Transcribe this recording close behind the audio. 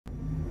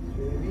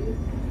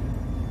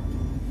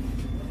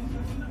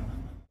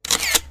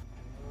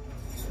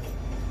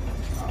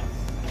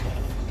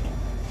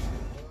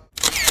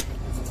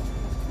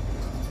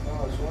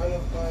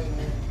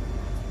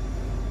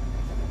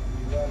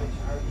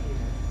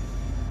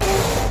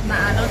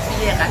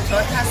مسافر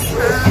قطار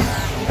هستم.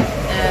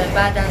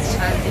 بعد از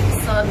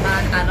چندین سال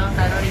من الان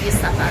قراره یه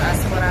سفر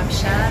از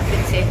خرمشهر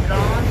به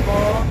تهران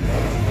با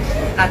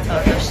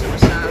قطار داشته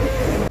باشم.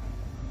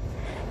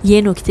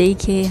 یه نکته‌ای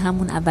که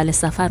همون اول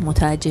سفر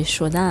متوجه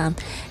شدم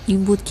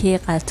این بود که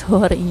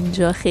قطار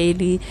اینجا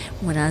خیلی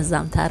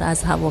منظم‌تر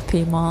از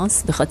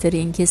هواپیماست، به خاطر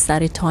اینکه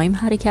سر تایم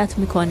حرکت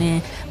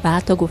میکنه و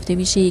حتی گفته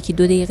میشه 1-2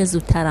 دقیقه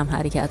زودتر هم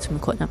حرکت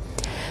میکنه.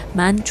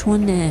 من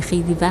چون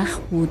خیلی وقت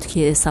بود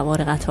که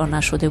سوار قطار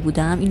نشده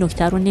بودم این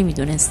نکته رو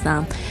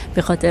نمیدونستم،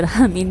 به خاطر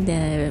همین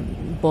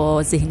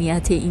با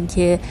ذهنیت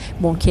اینکه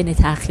ممکنه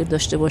تأخیر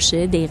داشته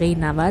باشه دقیقه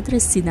 90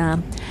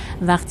 رسیدم.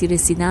 وقتی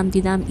رسیدم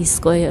دیدم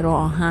ایستگاه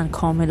راه آهن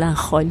کاملا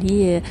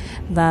خالیه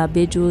و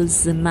به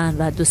جز من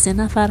و 2-3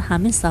 نفر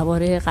همه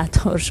سوار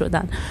قطار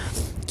شدن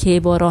که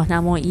با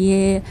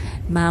راهنمایی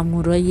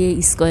مامورای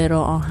ایستگاه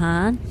راه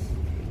آهن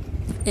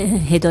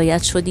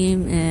هدایت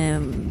شدیم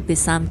به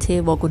سمت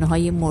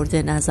واگن‌های مورد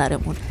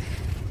نظرمون.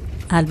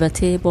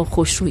 البته با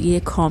خوشرویی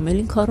کامل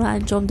این کار رو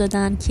انجام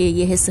دادن که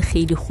یه حس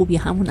خیلی خوبی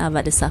همون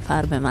اول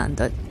سفر به من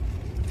داد.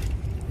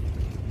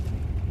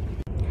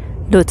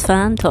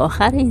 لطفاً تا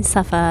آخر این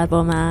سفر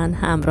با من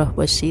همراه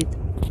باشید.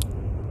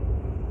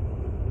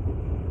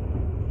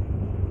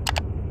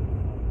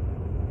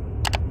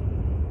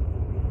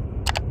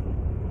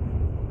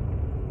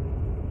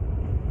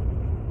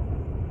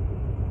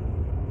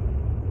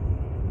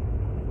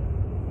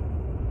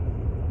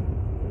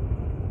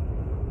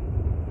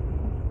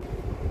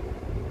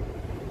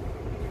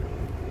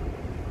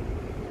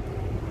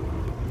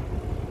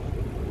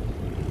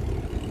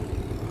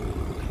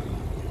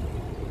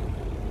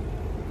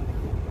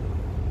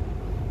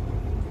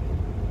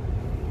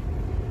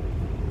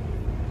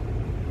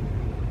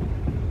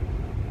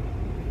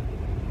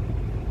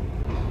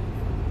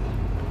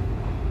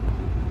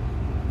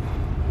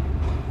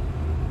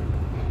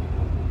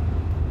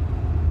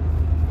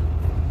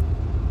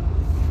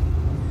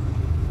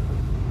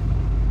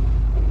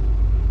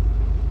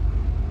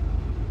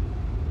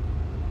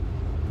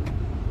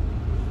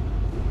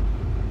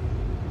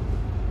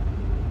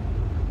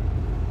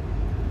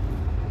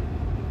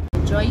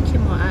 جایی که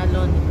ما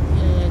الان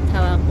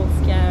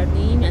توقف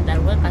کردیم، یعنی در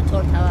واقع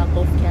قطار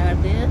توقف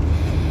کرده،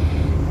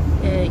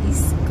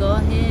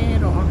 ایستگاه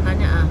راه آهن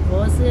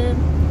اهواز.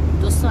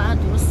 2 ساعت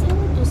درسته؟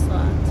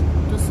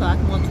 2 ساعت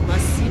ما تو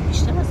مسیر،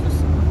 بیشتر از 2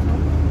 ساعت.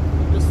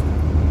 2 ساعت.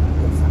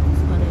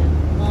 آره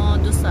ما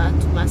 2 ساعت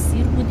تو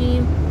مسیر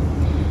بودیم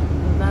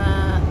و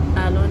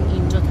الان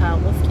اینجا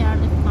توقف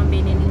کرده. فکر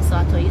بین این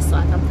ساعت تا یه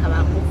ساعت هم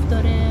توقف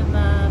داره و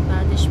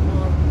بعدش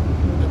ما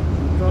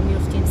راه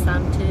میفتیم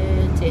سمت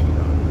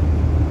تهران.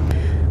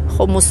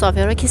 خب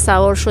مسافرها که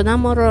سوار شدن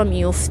ما راه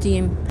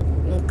میفتیم.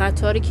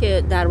 قطاری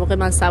که در واقع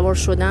من سوار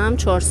شدم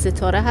 4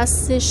 ستاره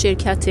هست،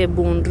 شرکت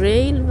بون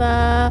ریل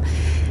و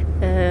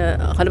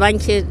حالا من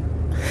که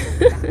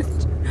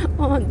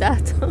 10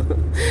 تا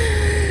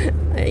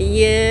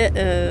یه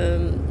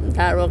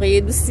در واقع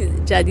یه دوستی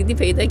جدیدی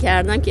پیدا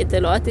کردم که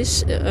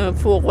اطلاعاتش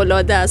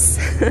فوق‌العاده است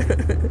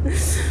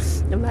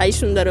و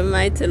ایشون داره به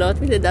من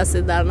اطلاعات میده، دست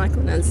در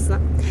نکنه عزیزم.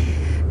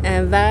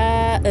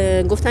 و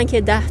گفتن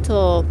که 10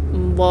 تا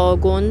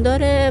واگن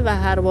داره و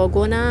هر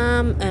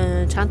واگنم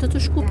چند تا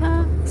توش کوپه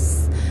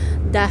است؟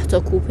 10 تا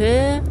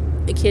کوپه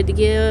که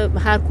دیگه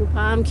هر کوپه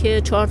هم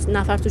که 4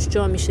 نفر توش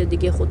جا میشه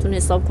دیگه. خودتون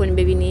حساب کنین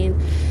ببینین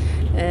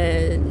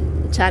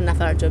چند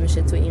نفر جا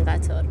میشه تو این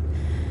قطار.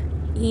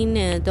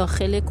 این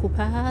داخل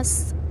کوپه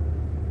هست،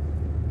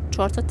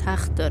 4 تا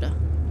تخت داره.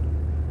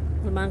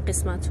 من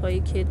قسمت هایی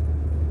که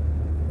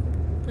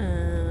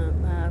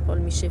حال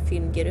میشه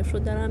فیلم گرفت رو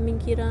دارم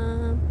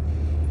میگیرم.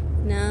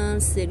 نه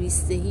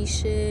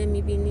سریستهیشه،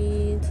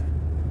 میبینید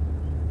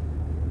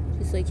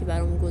چیزایی که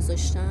برام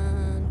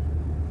گذاشتن،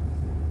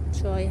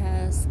 چای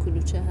هست،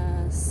 کلوچه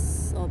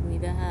هست، آب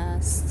میوه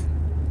هست.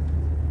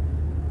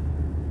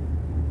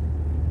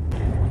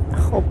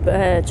 خب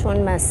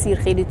چون مسیر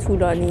خیلی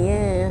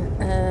طولانیه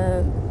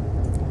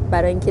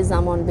برای اینکه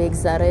زمان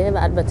بگذره و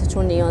البته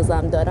چون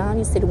نیازم دارم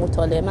یه سری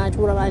مطالعه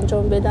مجبورم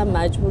انجام بدم،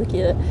 مجبور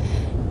که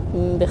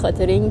به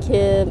خاطر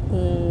اینکه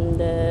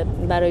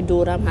برای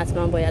دورم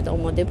حتما باید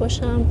آماده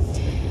باشم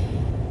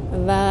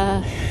و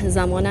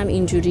زمانم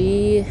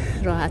اینجوری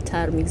راحت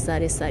تر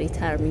میگذره، سریع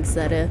تر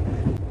میگذره.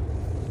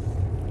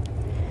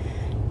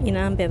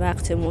 اینم به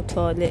وقت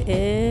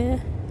مطالعه.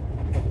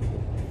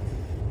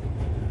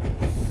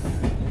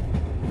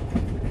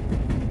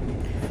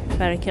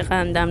 برای اینکه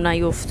قندم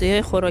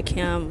نیفته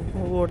خوراکی هم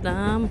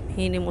آوردم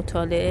حین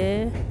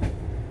مطالعه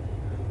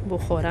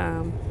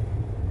بخورم.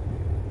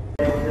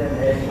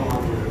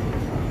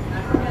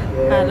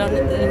 الان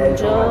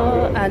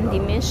اینجا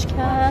اندیمشک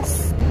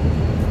هست.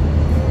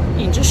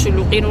 اینجا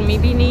شلوغی رو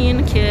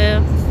میبینین که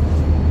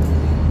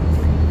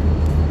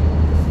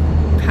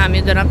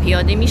همه دارن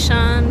پیاده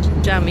میشن،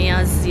 جمعی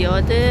از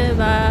زیاده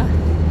و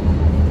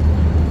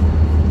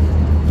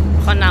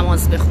میخوان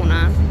نماز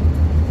بخونن.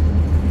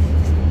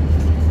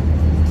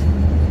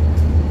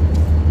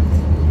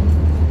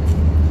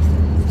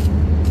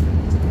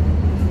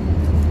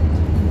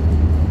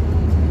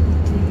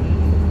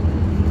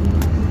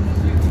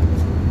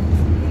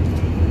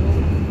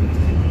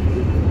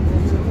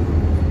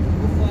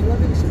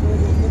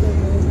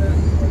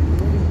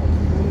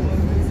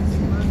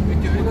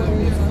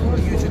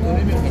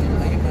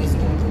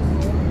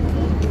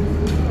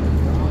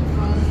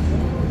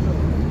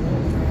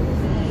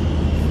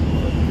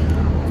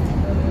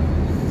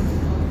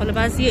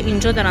 بعضی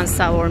اینجا دارن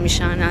سوار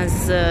میشن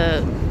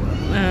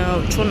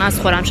چون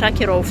از خرمشهر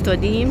که راه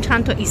افتادیم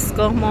چند تا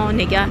ایستگاه ما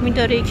نگه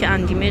میداره که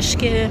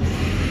اندیمشک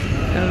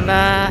و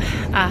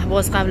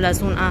اهواز قبل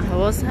از اون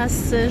اهواز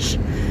هستش.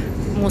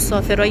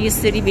 مسافرها یه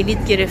سری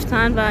بلیط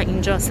گرفتن و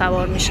اینجا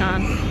سوار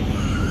میشن.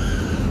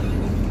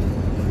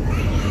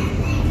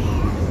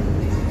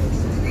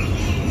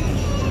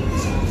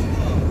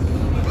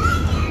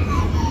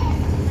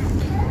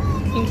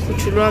 این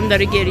کوچولو هم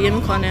داره گریه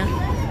میکنه.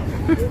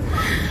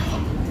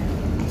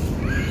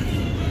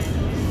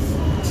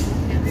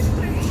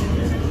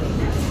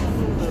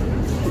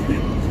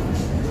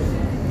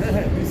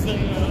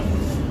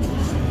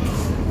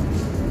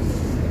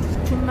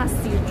 چون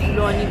مسیر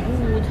طولانی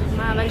بود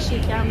من اولش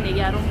یکم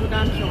نگران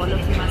بودم که حالا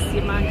تو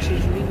مسیر من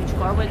چجوری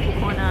چیکار باید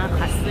بکنم،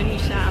 خسته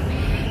میشم،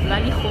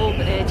 ولی خب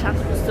چند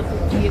تا دوست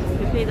خوب توی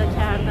کوپه پیدا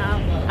کردم،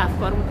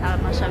 افکارمون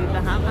تقریبا شبیه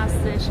به هم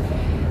هستش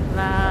و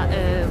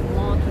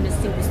ما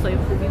تونستیم دوستای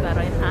خوبی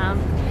برای هم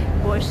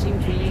باشیم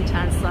توی این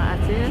چند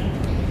ساعته.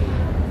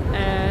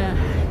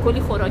 کلی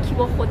خوراکی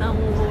با خودم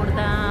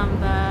آوردم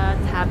و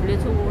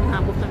تبلت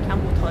آوردم، گفتم کم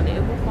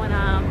مطالعه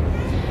بکنم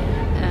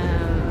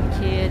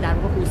که در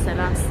واقع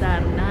حوصله‌ام سر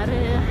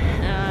نره.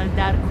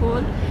 در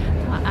کل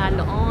تا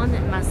الان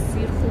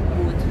مسیر خوب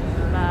بود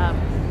و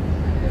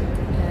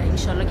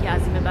انشالله که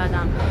عزیمه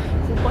بعدم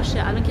خوب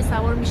باشه. الان که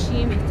سوار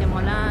میشیم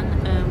احتمالاً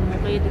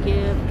موقع دیگه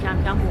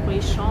کم کم موقع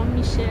شام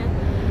میشه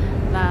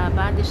و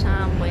بعدش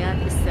هم باید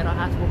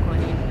استراحت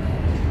بکنیم.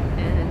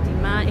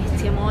 من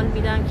احتمال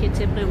میدم که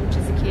طبق اون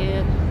چیزی که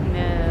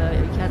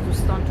یکی از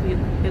دوستان توی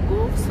کوپه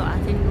گفت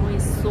ساعت 9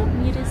 صبح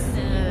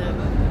میرسه.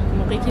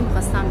 موقعی که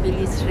میخواستم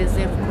بلیط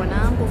رزرو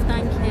کنم گفتن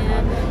که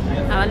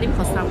اولی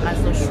میخواستم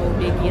غذاش رو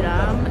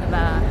بگیرم و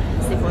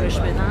سفارش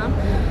بدم،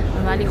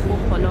 ولی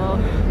خب حالا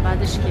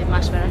بعدش که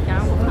مشورت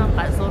کردم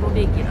گفتم غذا رو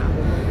بگیرم،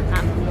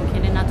 هم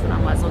ممکنه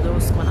نتونم غذا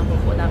درست کنم با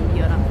خودم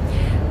بیارم،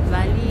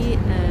 ولی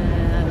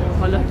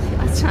حالا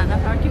از چند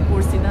نفر که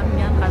پرسیدم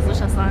میگن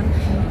غذاش اصلا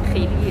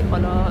خیلی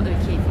حالا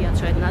کیفیت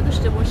شاید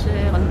نداشته باشه.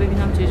 حالا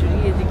ببینم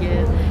چجوریه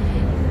دیگه،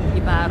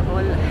 به هر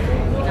حال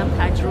اینم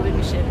تجربه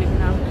میشه،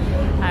 ببینم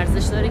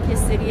ارزش داره که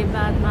سری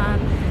بعد من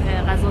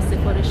غذا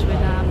سفارش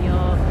بدم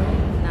یا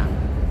نه.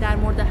 در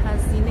مورد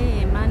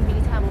هزینه من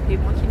بلیط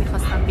هواپیما که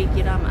میخواستم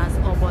بگیرم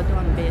از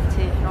آبادان به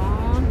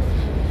تهران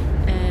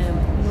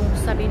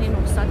بین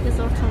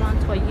 900,000 تومان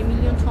تا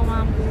 1,000,000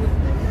 تومان بود.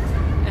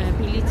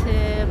 بلیط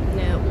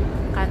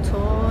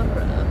قطار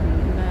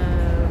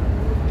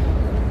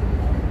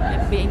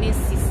بین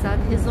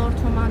 300,000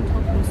 تومان تا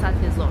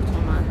 500,000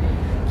 تومان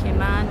که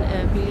من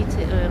بلیط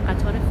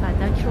قطار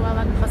فدک رو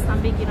اول میخواستم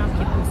بگیرم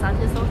که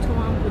 500,000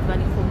 تومان بود،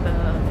 ولی خب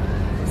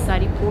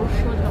سریع پر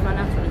شد و من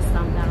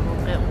نتونستم در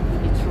واقع اون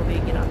بلیط رو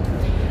بگیرم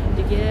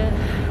دیگه.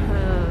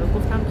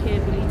 گفتم که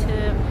بلیط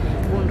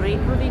بونریل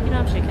رو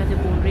بگیرم، شرکت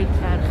بونریل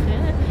کرخه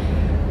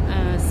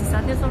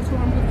 300,000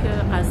 تومان بود که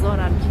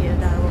غذارم که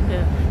در واقع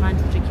من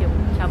جوجه که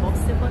کباب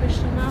سفارش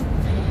دادم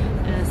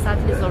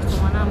 100,000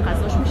 تومان هم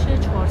غذاش میشه،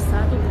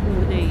 400 و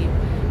خورده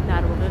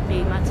در واقع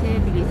قیمت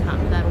بلیط هم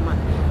در اومد.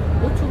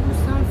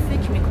 اتوبوس هم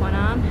فکر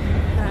میکنم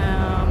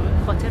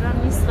خاطرم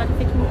نیست ولی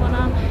فکر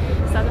میکنم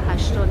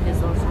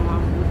 180,000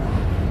 تومان بود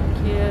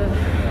که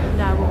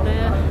در واقع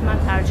من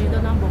ترجیح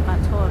دادم با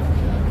قطار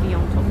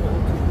بیام تا با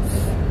اتوبوس.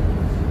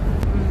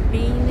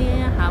 بین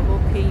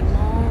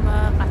هواپیما و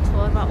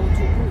قطار و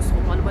اتوبوس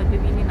خب حالا باید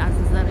ببینین از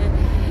نظر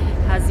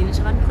هزینه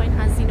چقدر میخواین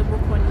هزینه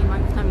بکنین. من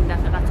گفتم این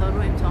دفعه قطار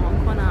رو امتحان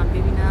کنم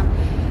ببینم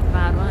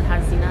برای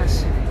هزینهش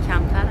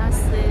کمتر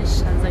هستش،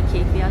 از نظر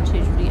کیفیت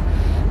چجوریه،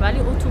 ولی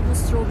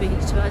اتوبوس رو به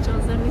هیچ وجه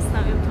حاضر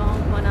نیستم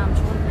امتحان کنم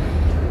چون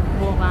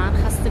واقعا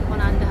خسته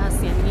کننده هست.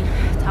 یعنی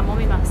تمام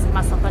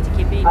مسافتی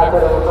که بین این دو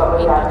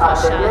تا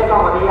شهر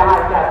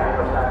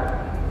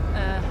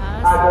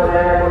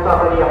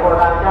مسافری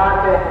خرمشهر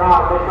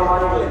تهران به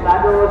شماره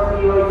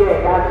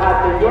 131 از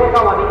خط 1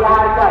 آماده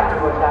حرکت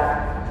می‌باشد.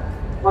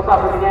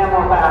 مسافرین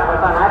محترم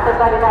لطفاً هر چه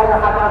سریع‌تر به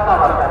قطار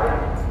سوار شوید.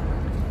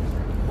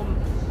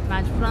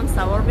 مجبورم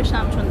سوار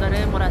بشم چون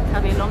داره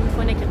مرتب اعلام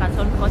میکنه که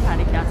قطار میخواد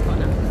حرکت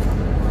کنه.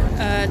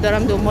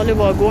 دارم دنبال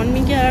واگن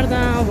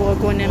میگردم.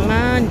 واگن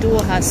من 2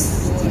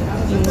 هست،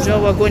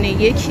 اینجا واگن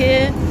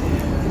 1،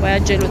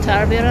 باید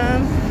جلوتر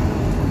برم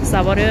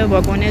سوار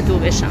واگن 2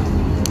 بشم.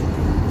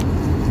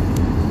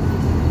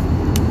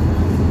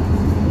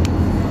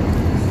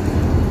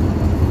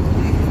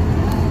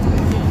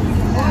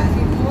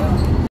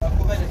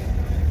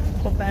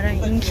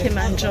 که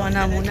من جا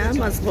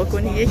نمونم از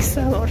واگن 1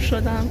 سوار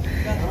شدم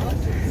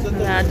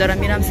و دارم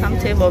میرم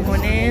سمت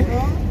واگن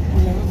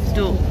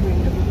 2.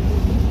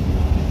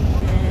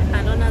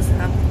 الان از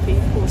هم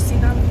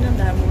پرسیدم ببینم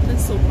در مورد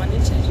صبحانه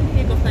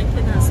چجوریه، گفتن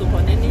که نه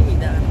صبحانه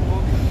نمیدن.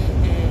 ما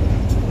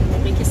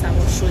موقعی که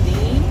سوار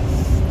شدیم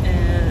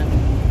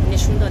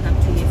نشون دادم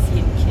توی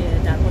فیلم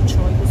که در واقع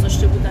چای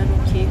گذاشته بودن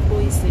و کیک و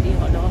این سری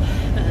حالا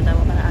در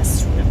واقع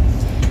عصرونه.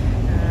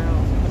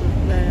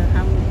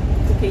 هم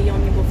کوپه‌ای ها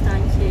میگفتن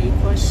که ای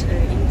کاش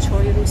این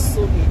چای رو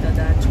صبح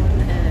میدادن چون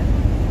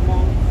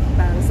ما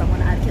برای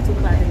زمان حرکت و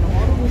بعد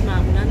نهار بود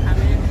معمولا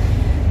همه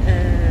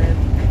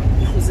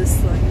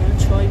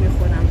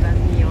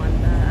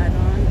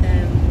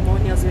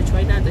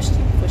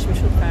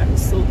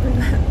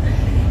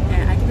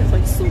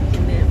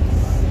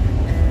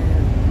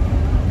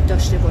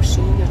داشته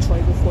باشیم یا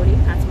چای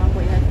بخوریم حتما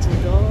باید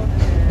جدا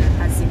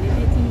هزینه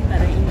بدیم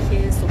برای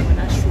اینکه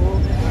صبحانه‌اش رو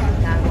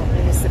در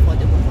واقع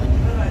استفاده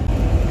بکنیم.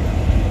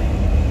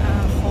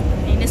 خب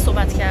این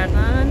صحبت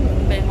کردن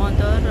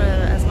مهماندار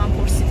از من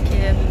پرسید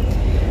که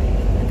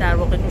در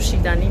واقع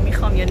نوشیدنی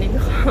میخوام یا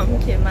نمیخوام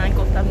که من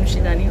گفتم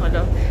نوشیدنی،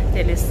 حالا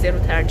دلستر رو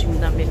ترجیح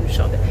میدم به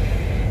نوشابه.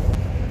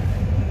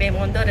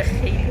 مهماندار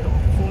خیلی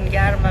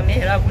خونگرم و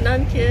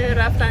مهربونن که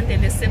رفتن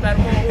دلستر بر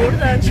ما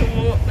آوردن، چون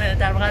ما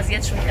در واقع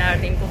اذیتشون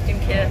کردیم، گفتیم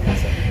که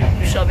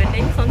نوشابه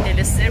نمیخوام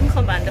دلستر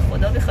میخوام. بنده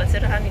خدا به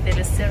خاطر همین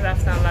دلستر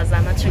رفتن و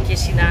زحمتشو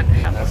کشیدن.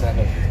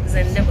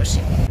 زنده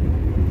باشیم.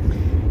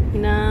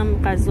 اینم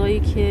غذایی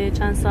که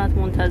چند ساعت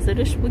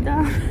منتظرش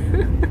بودم.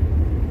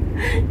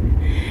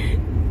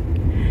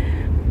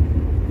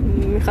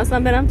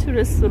 میخواستم برم تو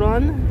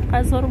رستوران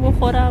غذا رو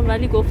بخورم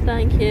ولی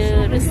گفتن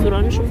که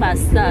رستورانشون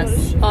بسته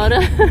است. آره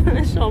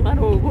شام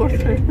رو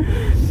آوردن.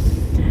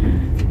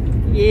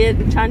 یه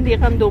چند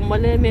دقیقه هم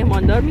دنبال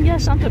مهماندار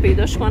میگشتم تا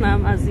پیداش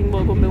کنم از این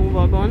واگن به اون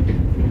واگن.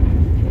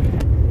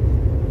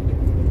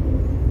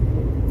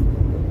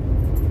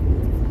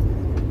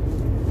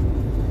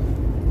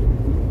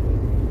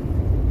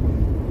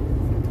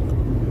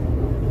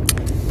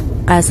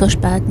 غذاش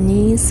بد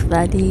نیست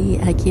ولی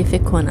اگه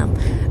فکر کنم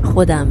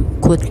خودم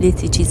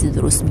کتلتی چیزی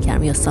درست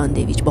میکردم یا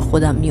ساندویچ با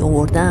خودم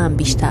میآوردم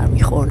بیشتر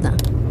میخوردم.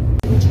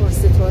 این 4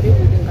 ستاره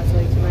بود این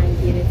غذایی که من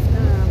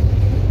گرفتم.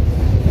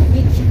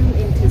 یکم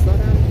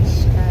انتظارم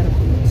بیشتر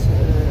بود.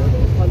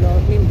 حالا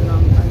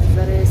نمیدونم از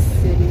نظر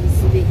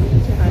سرویسیدگی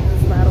که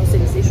هنوز برای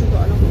سرویسیشون تا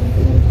الان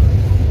بود.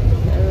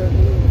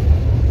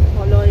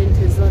 حالا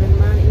انتظار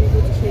من این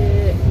بود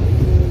که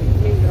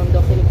نمیدونم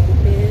داخل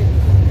کوپه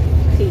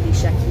خیلی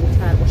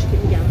شکیل‌تر باشه، که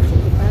میگم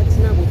خیلی بد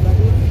نبود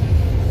ولی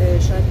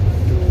شاید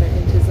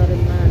انتظار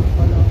من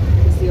حالا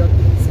زیاد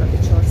نیست و به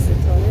 4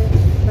 ستاره،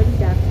 ولی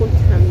در کل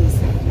تمیز.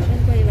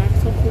 گاهی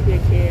وقتا خوبه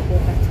که با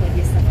قطار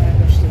یه سفر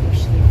داشته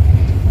باشیم.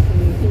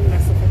 این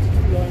مسافت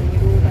طولانی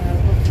رو به هر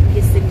حال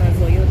یه سری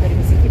مزایا داره،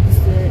 مثل که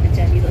دوست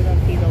جدید آدم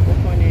پیدا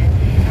بکنه،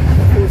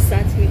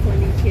 فرصت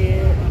میکنی که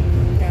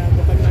در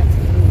واقع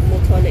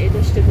مطالعه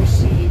داشته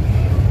باشی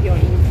یا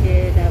اینکه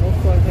در واقع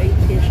کارهایی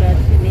که شاید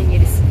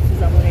نمیرسی تو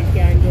زمان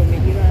دیگه انجام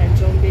بدی رو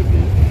انجام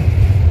بدی.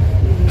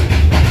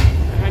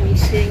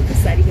 همیشه اینکه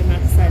سریع به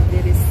مقصد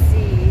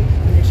برسی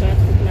شاید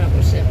خوب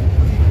نباشه.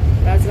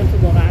 بعضی وقتا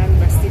واقعا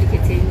مسیری که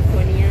طی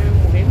می‌کنی هم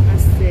مهم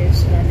هستش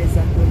و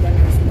لذت بردن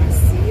از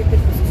مسیر، به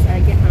خصوص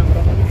اگه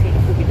همراهان خیلی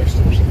خوبی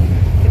داشته باشه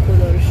که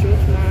خدا رو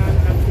شکر من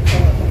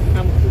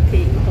هم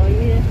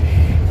پی‌های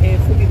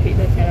خوبی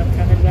پیدا کردم.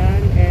 تقریبا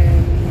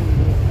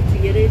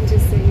توی رنج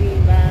سنی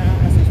و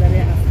از نظر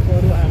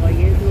افکار و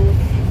عقاید و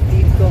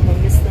دیدگاه ها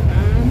مثل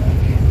هم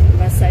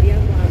و سریع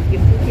با هم یه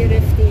خوب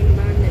گرفتیم.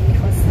 من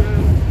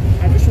میخواستم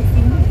ازشون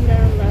فیلم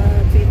بگیرم و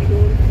توی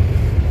ویدیو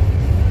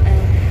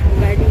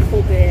ولی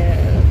خب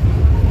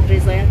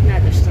رضایت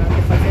نداشتم،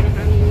 به خاطر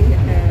همین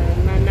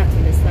من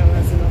نتونستم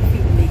از اونا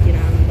فیلم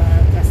بگیرم و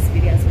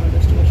تصویری از اونا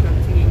داشته باشم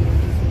توی این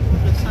ویدیو.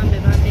 لطفا به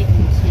من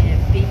بگید که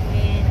بین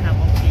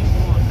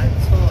هواپیما،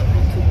 قطار،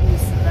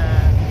 اتوبوس و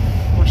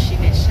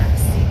ماشین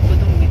شخصی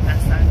کدوم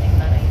میپسندید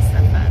برای این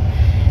سفر؟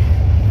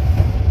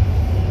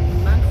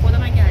 من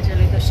خودم اگه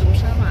عجله داشته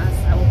باشم از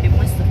هواپیما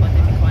استفاده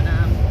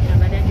میکنم،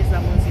 ولی اگه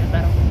زمان زیاد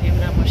برام مهم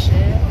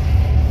نباشه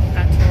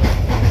قطار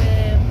خوبه.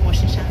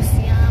 ماشین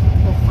شخصی هم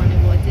با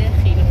خانواده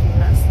خیلی خوب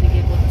هست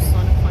دیگه، با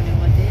دوستان و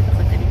خانواده، به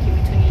خاطر اینکه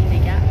میتونی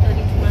نگه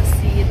داری تو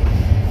مسیر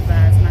و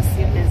از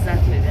مسیر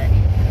لذت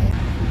ببری.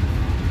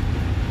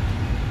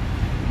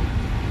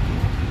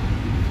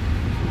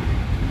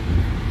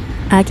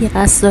 اگه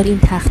قصد دارین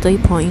تختای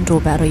پایین رو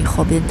برای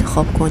خواب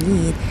انتخاب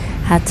کنید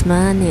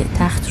حتما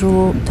تخت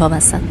رو تا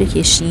وسط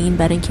بکشین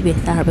برای اینکه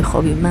بهتر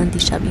بخوابیم. من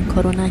دیشب این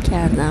کارو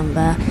نکردم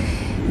و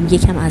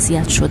یکم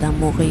اذیت شدم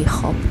موقع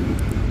خواب.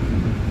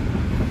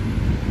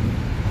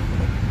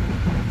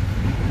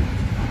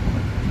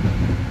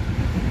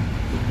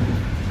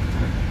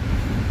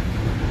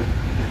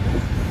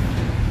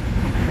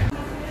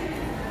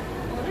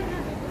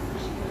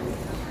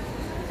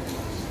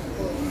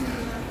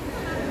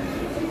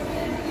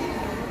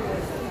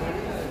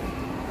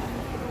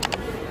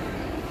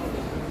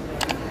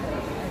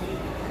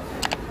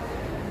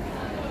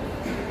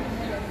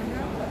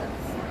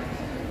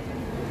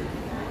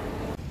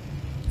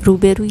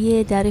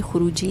 روبروی در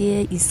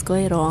خروجی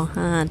ایستگاه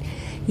راهن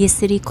یه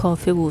سری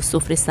کافه و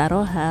سفره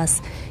سرا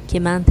هست که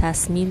من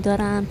تصمیم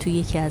دارم توی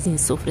یکی از این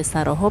سفره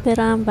سراها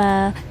برم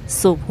و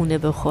صبحونه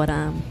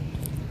بخورم.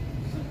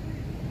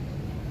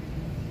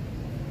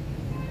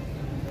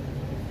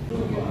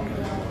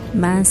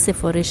 من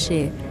سفارش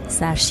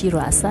سرشیر و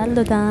عسل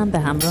دادم به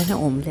همراه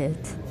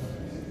املت.